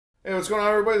Hey, what's going on,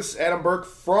 everybody? This is Adam Burke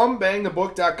from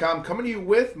BangTheBook.com coming to you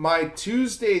with my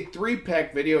Tuesday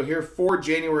 3-pack video here for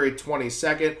January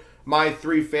 22nd. My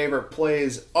 3 favorite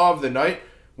plays of the night.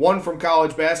 1 from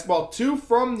college basketball, 2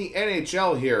 from the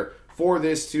NHL here for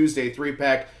this Tuesday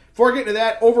 3-pack. Before I get into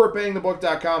that, over at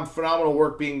BangTheBook.com, phenomenal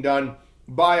work being done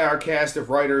by our cast of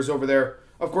writers over there.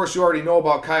 Of course, you already know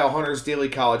about Kyle Hunter's daily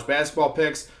college basketball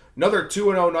picks. Another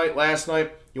 2-0 night last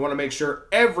night. You want to make sure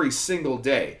every single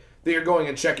day that you're going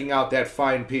and checking out that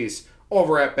fine piece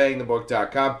over at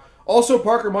BangTheBook.com. Also,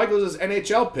 Parker Michaels'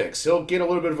 NHL picks. He'll get a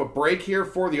little bit of a break here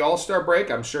for the All-Star break.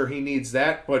 I'm sure he needs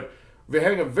that, but we're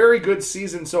having a very good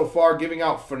season so far, giving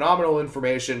out phenomenal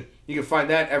information. You can find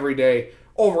that every day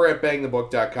over at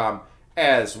BangTheBook.com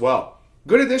as well.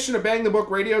 Good edition of Bang the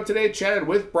Book Radio today. Chatted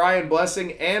with Brian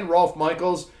Blessing and Rolf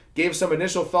Michaels. Gave some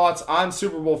initial thoughts on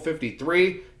Super Bowl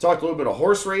 53, talked a little bit of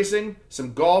horse racing,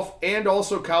 some golf, and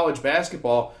also college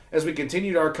basketball as we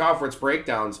continued our conference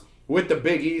breakdowns with the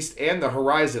Big East and the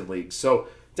Horizon League. So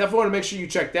definitely want to make sure you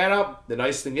check that out. The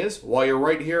nice thing is, while you're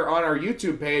right here on our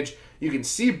YouTube page, you can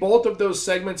see both of those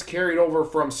segments carried over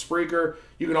from Spreaker.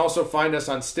 You can also find us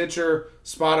on Stitcher,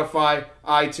 Spotify,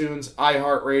 iTunes,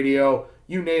 iHeartRadio,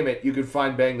 you name it, you can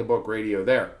find Bang the Book Radio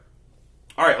there.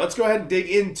 All right, let's go ahead and dig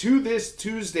into this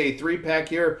Tuesday 3-pack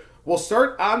here. We'll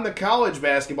start on the college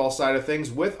basketball side of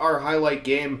things with our highlight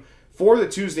game for the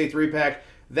Tuesday 3-pack.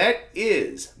 That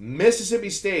is Mississippi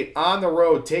State on the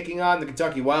road taking on the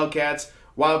Kentucky Wildcats.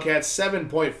 Wildcats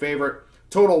 7-point favorite,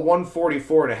 total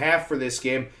 144.5 for this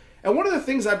game. And one of the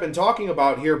things I've been talking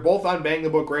about here, both on Bang the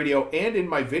Book Radio and in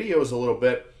my videos a little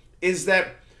bit, is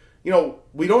that,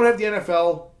 we don't have the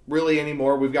NFL really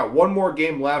anymore. We've got one more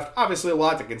game left. Obviously a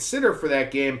lot to consider for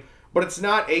that game, but it's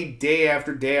not a day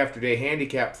after day after day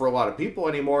handicap for a lot of people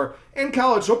anymore, and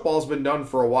college football's been done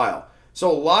for a while. So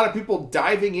a lot of people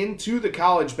diving into the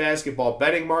college basketball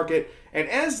betting market, and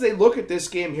as they look at this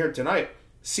game here tonight,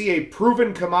 see a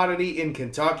proven commodity in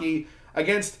Kentucky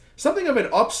against something of an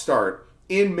upstart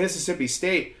in Mississippi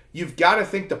State. You've got to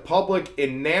think the public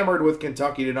enamored with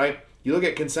Kentucky tonight. You look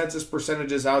at consensus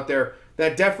percentages out there,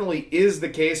 that definitely is the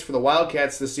case for the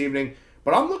Wildcats this evening,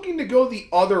 but I'm looking to go the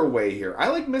other way here. I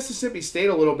like Mississippi State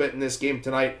a little bit in this game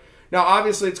tonight. Now,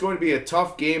 obviously, it's going to be a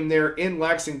tough game there in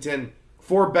Lexington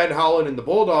for Ben Howland and the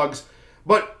Bulldogs,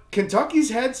 but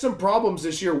Kentucky's had some problems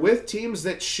this year with teams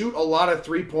that shoot a lot of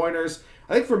three-pointers.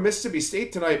 I think for Mississippi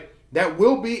State tonight, that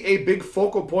will be a big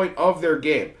focal point of their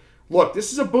game. Look,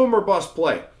 this is a boom or bust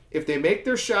play. If they make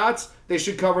their shots, they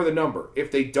should cover the number.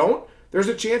 If they don't, there's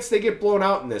a chance they get blown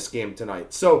out in this game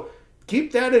tonight. So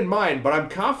keep that in mind, but I'm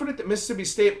confident that Mississippi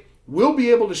State will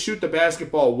be able to shoot the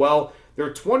basketball well.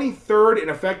 They're 23rd in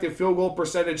effective field goal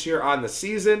percentage here on the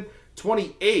season,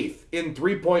 28th in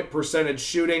three-point percentage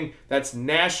shooting. That's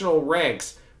national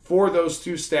ranks for those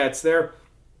two stats there.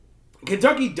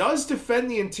 Kentucky does defend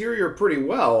the interior pretty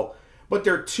well, but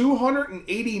they're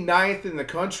 289th in the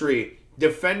country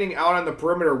defending out on the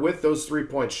perimeter with those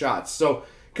three-point shots. So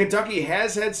Kentucky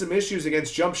has had some issues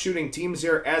against jump shooting teams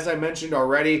here, as I mentioned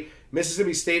already.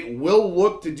 Mississippi State will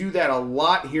look to do that a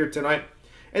lot here tonight.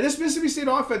 And this Mississippi State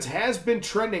offense has been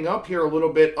trending up here a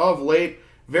little bit of late.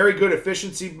 Very good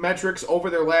efficiency metrics over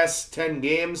their last 10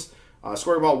 games,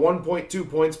 scoring about 1.2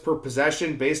 points per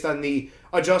possession based on the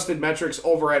adjusted metrics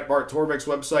over at Bart Torvik's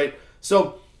website.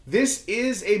 So this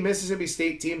is a Mississippi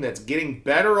State team that's getting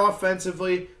better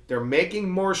offensively. They're making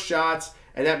more shots,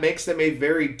 and that makes them a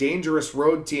very dangerous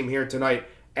road team here tonight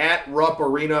at Rupp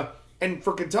Arena. And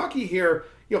for Kentucky here,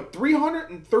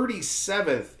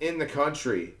 337th in the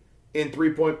country in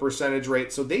three-point percentage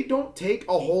rate. So they don't take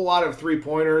a whole lot of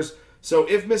three-pointers. So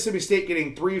if Mississippi State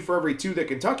getting 3 for every 2 that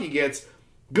Kentucky gets,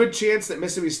 good chance that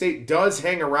Mississippi State does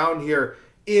hang around here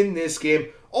in this game.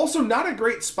 Also, not a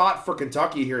great spot for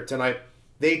Kentucky here tonight.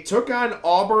 They took on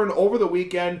Auburn over the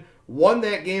weekend, won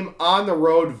that game on the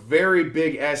road. Very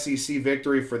big SEC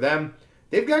victory for them.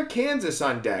 They've got Kansas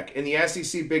on deck in the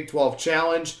SEC Big 12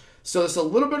 Challenge. So it's a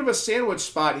little bit of a sandwich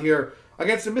spot here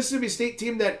against a Mississippi State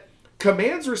team that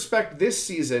commands respect this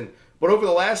season, but over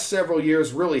the last several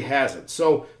years really hasn't.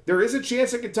 So there is a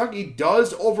chance that Kentucky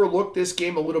does overlook this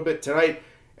game a little bit tonight.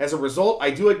 As a result,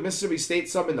 I do like Mississippi State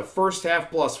some in the first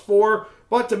half +4,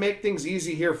 but to make things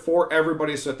easy here for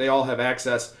everybody so that they all have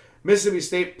access, Mississippi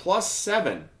State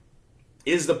 +7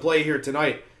 is the play here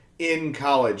tonight in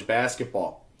college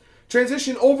basketball.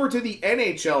 Transition over to the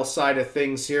NHL side of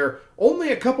things here.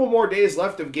 Only a couple more days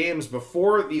left of games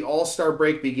before the All-Star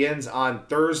break begins on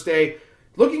Thursday.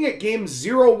 Looking at game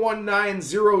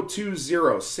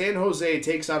 019020, San Jose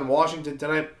takes on Washington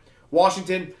tonight.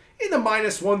 Washington in the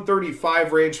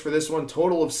 -135 range for this one,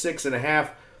 total of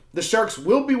 6.5. The Sharks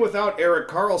will be without Erik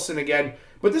Karlsson again,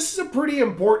 but this is a pretty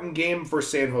important game for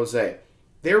San Jose.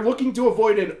 They're looking to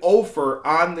avoid an offer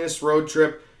on this road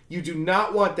trip. You do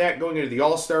not want that going into the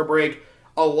All-Star break.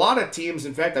 A lot of teams,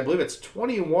 in fact, I believe it's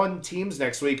 21 teams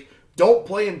next week, don't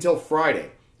play until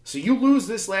Friday. So you lose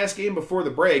this last game before the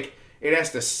break, it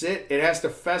has to sit, it has to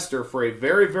fester for a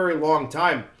very, very long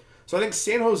time. So I think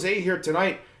San Jose here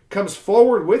tonight comes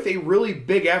forward with a really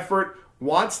big effort,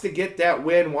 wants to get that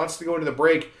win, wants to go into the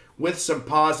break with some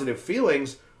positive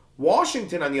feelings.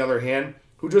 Washington, on the other hand,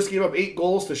 who just gave up 8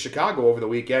 goals to Chicago over the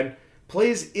weekend,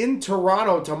 plays in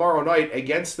Toronto tomorrow night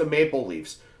against the Maple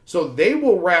Leafs. So they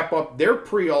will wrap up their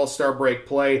pre-All-Star break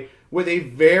play with a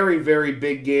very, very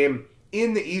big game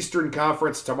in the Eastern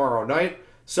Conference tomorrow night.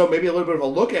 So maybe a little bit of a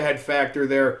look-ahead factor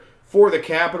there for the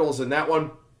Capitals in that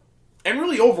one. And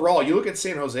really overall, you look at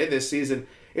San Jose this season,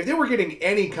 if they were getting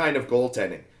any kind of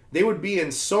goaltending, they would be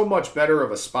in so much better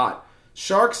of a spot.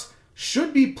 Sharks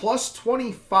should be plus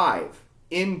 25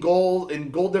 in goal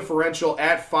differential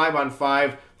at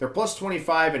 5-on-5. They're plus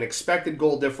 25 in expected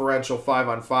goal differential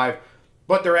 5-on-5,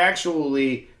 but they're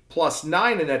actually plus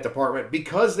 9 in that department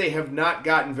because they have not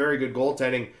gotten very good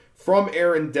goaltending from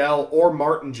Aaron Dell or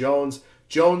Martin Jones.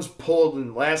 Jones pulled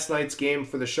in last night's game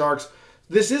for the Sharks.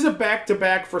 This is a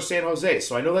back-to-back for San Jose,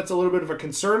 so I know that's a little bit of a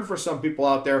concern for some people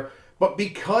out there, but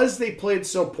because they played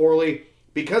so poorly,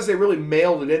 because they really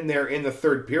mailed it in there in the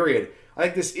third period, I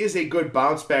think this is a good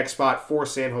bounce-back spot for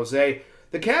San Jose.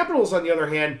 The Capitals, on the other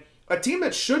hand, a team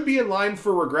that should be in line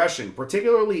for regression,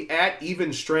 particularly at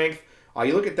even strength.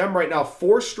 You look at them right now,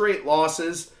 4 straight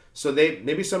losses, so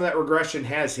maybe some of that regression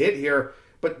has hit here,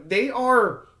 but they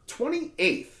are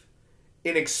 28th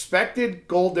in expected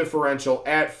goal differential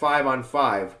at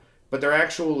 5-on-5, but they're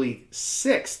actually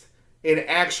 6th in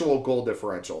actual goal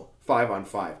differential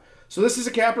 5-on-5. So this is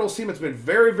a Capitals team that's been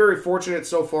very, very fortunate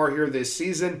so far here this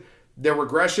season. Their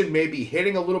regression may be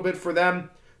hitting a little bit for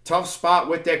them. Tough spot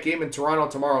with that game in Toronto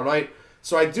tomorrow night.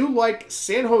 So I do like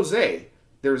San Jose.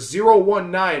 They're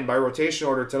 0-1-9 by rotation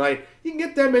order tonight. You can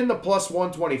get them in the plus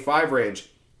 125 range.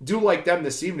 Do like them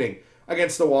this evening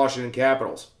against the Washington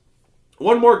Capitals.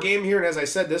 One more game here, and as I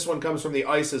said, this one comes from the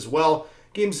ice as well.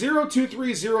 Game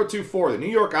 0-2-3-0-2-4, the New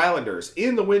York Islanders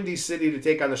in the Windy City to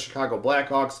take on the Chicago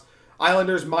Blackhawks.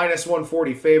 Islanders minus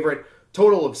 140 favorite.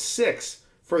 Total of 6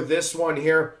 for this one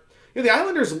here. The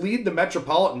Islanders lead the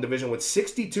Metropolitan Division with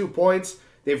 62 points.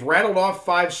 They've rattled off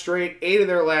 5 straight, 8 of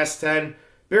their last 10.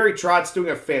 Barry Trott's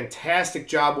doing a fantastic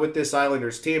job with this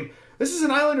Islanders team. This is an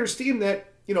Islanders team that,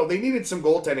 they needed some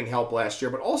goaltending help last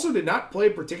year, but also did not play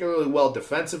particularly well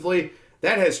defensively.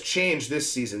 That has changed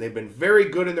this season. They've been very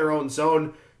good in their own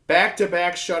zone.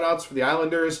 Back-to-back shutouts for the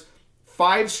Islanders.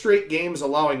 5 straight games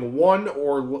allowing one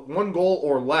goal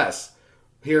or less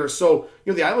here. So,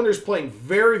 the Islanders playing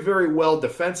very, very well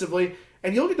defensively.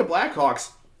 And you look at the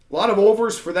Blackhawks, a lot of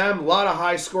overs for them, a lot of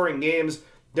high-scoring games.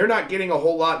 They're not getting a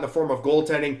whole lot in the form of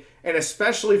goaltending, and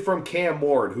especially from Cam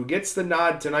Ward, who gets the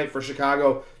nod tonight for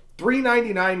Chicago.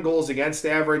 399 goals against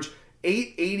average,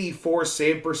 884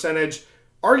 save percentage.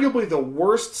 Arguably the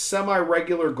worst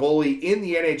semi-regular goalie in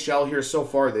the NHL here so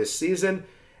far this season.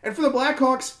 And for the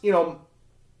Blackhawks,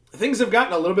 things have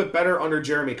gotten a little bit better under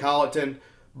Jeremy Colleton,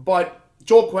 but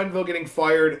Joel Quenneville getting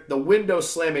fired, the window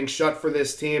slamming shut for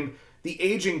this team, the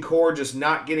aging core just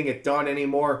not getting it done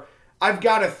anymore. I've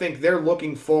got to think they're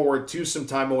looking forward to some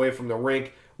time away from the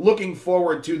rink, looking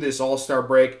forward to this All-Star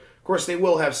break. Of course, they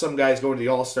will have some guys go to the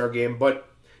All-Star game, but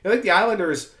I think the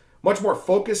Islanders much more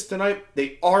focused tonight.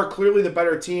 They are clearly the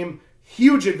better team.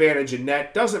 Huge advantage in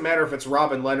net. Doesn't matter if it's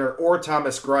Robin Lehner or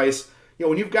Thomas Greiss.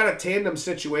 When you've got a tandem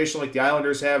situation like the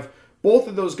Islanders have, both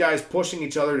of those guys pushing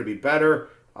each other to be better.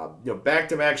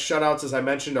 Back-to-back shutouts, as I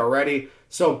mentioned already.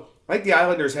 So I think the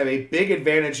Islanders have a big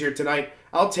advantage here tonight.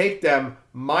 I'll take them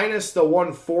minus the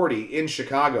 140 in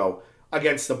Chicago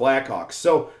against the Blackhawks.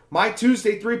 So my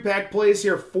Tuesday 3-pack plays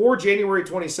here for January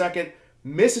 22nd.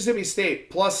 Mississippi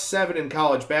State plus 7 in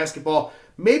college basketball.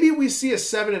 Maybe we see a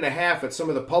 7.5 at some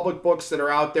of the public books that are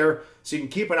out there, so you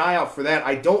can keep an eye out for that.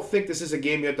 I don't think this is a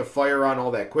game you have to fire on all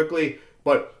that quickly,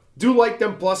 but do like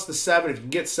them plus the 7. If you can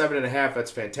get 7.5, that's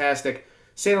fantastic.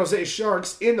 San Jose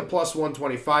Sharks in the plus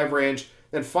 125 range.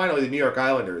 Then finally the New York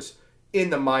Islanders in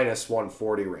the minus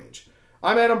 140 range.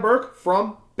 I'm Adam Burke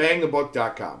from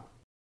BangTheBook.com.